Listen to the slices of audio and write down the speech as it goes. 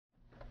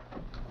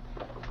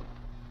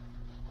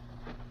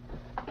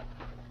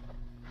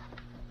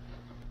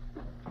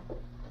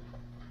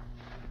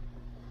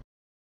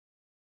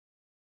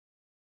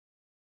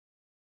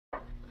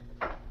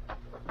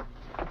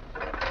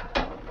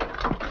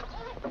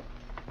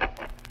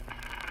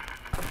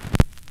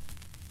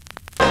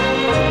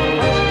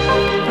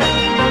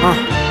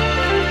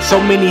So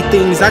many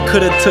things I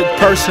could've took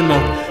personal.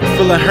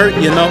 Feeling hurt,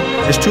 you know,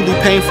 it's truly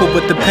painful,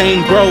 but the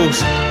pain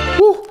grows.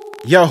 Woo.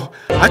 Yo,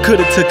 I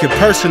could've took it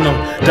personal,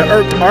 the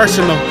irked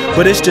arsenal,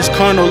 but it's just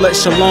carnal, let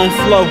shalom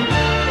flow.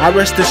 I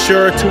rest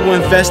assured to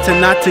invest and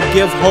not to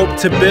give hope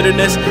to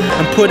bitterness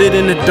and put it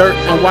in the dirt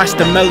and watch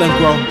the melon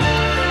grow.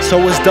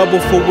 So it's double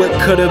for what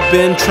could've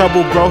been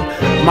trouble, bro.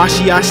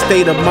 Mashiach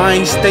state of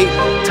mind state,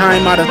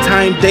 time out of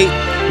time date.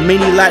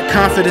 Many lack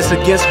confidence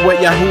against what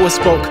Yahuah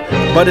spoke,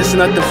 but it's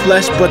not the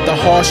flesh but the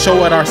hard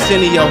show at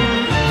Arsenio.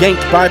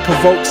 Yanked by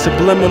provoked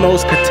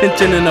subliminals,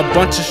 contention and a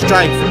bunch of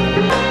strife.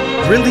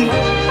 Really?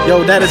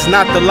 Yo, that is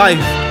not the life.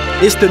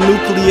 It's the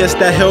nucleus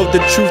that held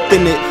the truth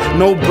in it.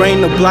 No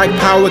brain of black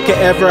power can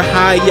ever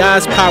hide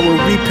Yah's power.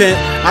 Repent.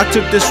 I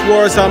took the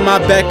swords on my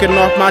back and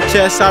off my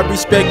chest. I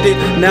respect it.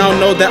 Now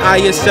know that I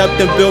accept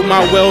and build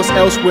my wells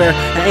elsewhere.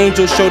 An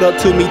angel showed up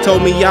to me,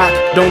 told me, Yak,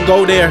 don't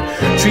go there.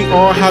 Treat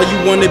all how you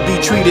want to be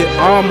treated.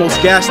 I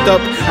almost gassed up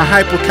and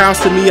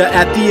hypercalcemia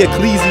at the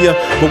ecclesia.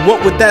 But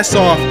what would that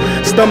solve?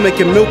 Stomach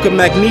and milk of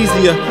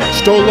magnesia.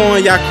 Stroll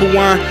on,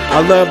 Yakūan.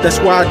 I love, that's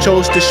why I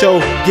chose to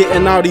show.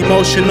 Getting out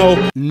emotional.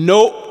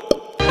 Nope.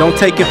 Don't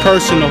take it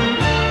personal.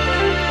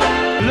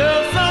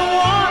 Love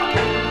someone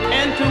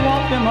and to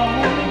walk them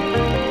home.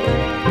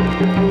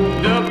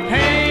 The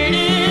pain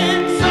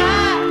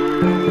inside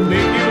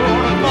make you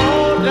wanna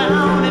fall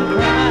down and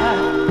cry.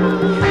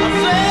 A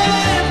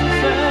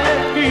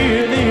sad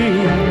feeling,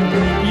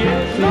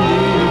 yes, my.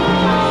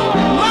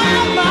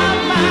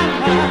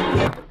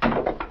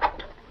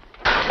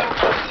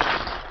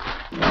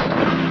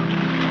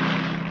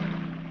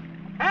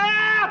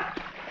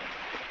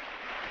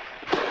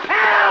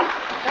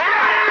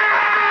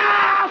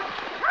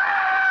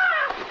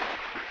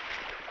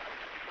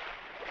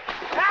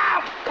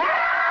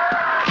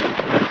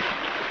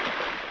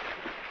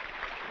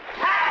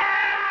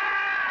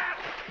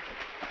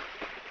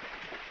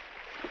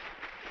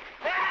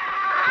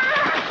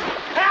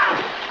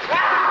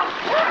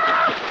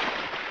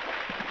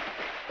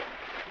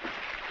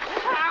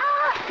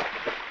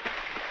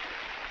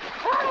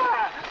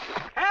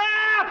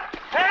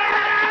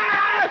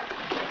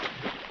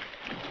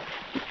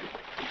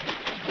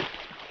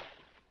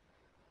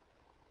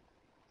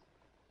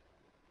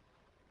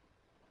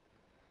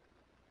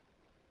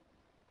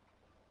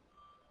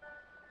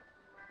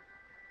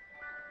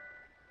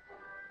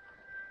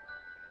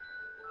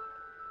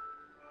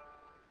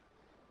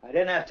 I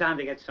didn't have time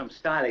to get some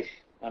stylish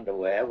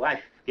underwear.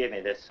 Wife gave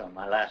me this on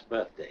my last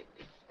birthday.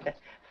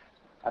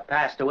 I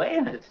passed away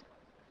in it.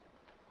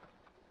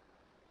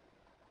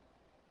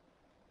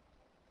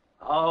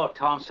 Oh,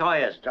 Tom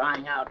Sawyer's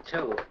drying out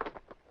too.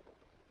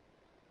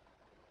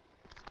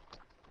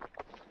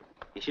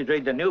 You should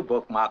read the new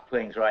book Mark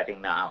Twain's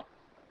writing now.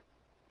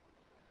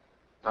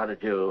 How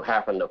did you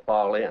happen to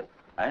fall in?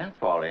 I didn't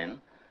fall in.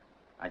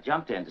 I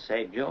jumped in to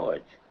save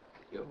George.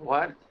 You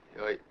what?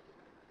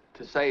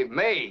 To save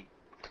me?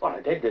 Well,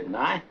 I did, didn't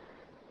I?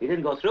 You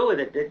didn't go through with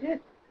it, did you?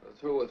 Go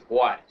through with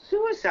what?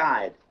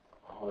 Suicide.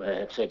 Oh,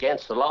 it's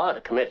against the law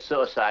to commit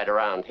suicide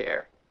around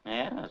here.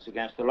 Yeah, it's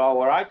against the law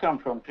where I come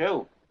from,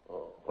 too.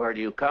 Oh, where do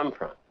you come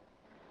from?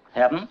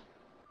 Heaven.